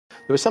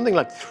there was something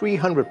like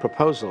 300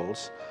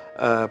 proposals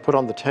put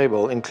on the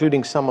table,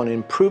 including some on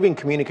improving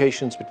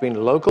communications between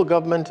local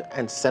government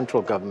and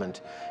central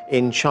government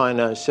in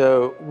China.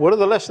 So what are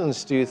the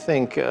lessons, do you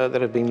think, that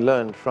have been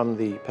learned from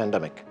the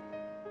pandemic?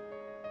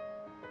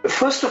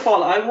 First of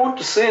all, I want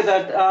to say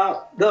that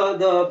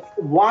the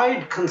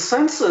wide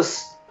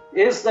consensus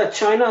is that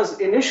China's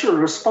initial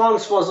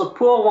response was a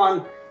poor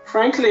one.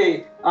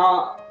 Frankly,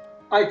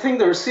 I think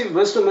the received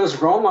wisdom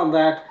is wrong on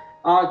that.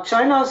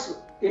 China's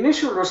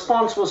initial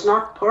response was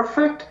not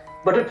perfect,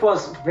 but it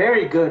was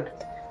very good.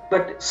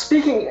 But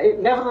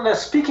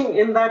nevertheless, speaking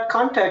in that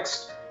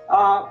context,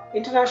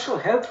 international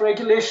health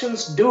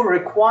regulations do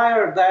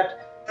require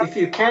that if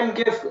you can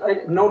give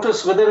a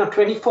notice within a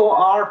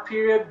 24-hour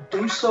period,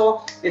 do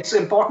so. It's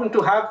important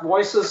to have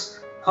voices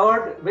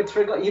heard with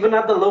regard, even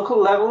at the local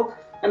level.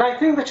 And I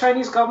think the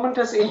Chinese government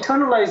has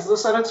internalized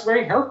this, and it's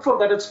very helpful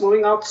that it's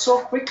moving out so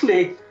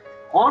quickly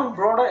on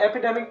broader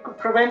epidemic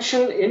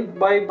prevention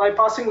by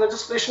passing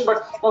legislation,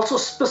 but also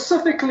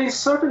specifically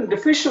certain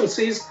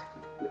deficiencies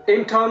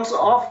in terms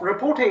of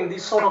reporting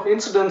these sort of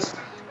incidents.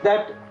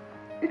 That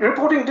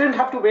reporting didn't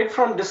have to wait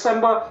from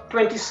December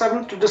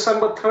 27th to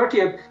December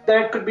 30th, that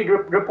it could be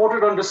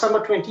reported on December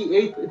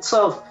 28th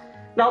itself.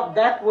 Now,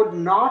 that would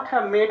not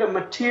have made a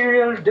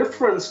material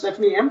difference, let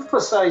me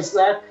emphasize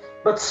that,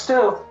 but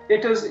still,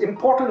 it is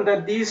important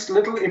that these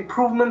little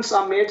improvements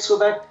are made so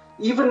that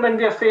even when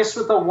we are faced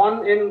with a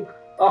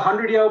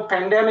 1-in-100-year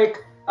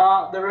pandemic,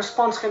 the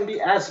response can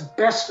be as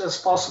best as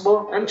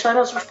possible. And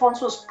China's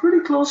response was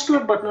pretty close to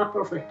it, but not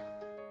perfect.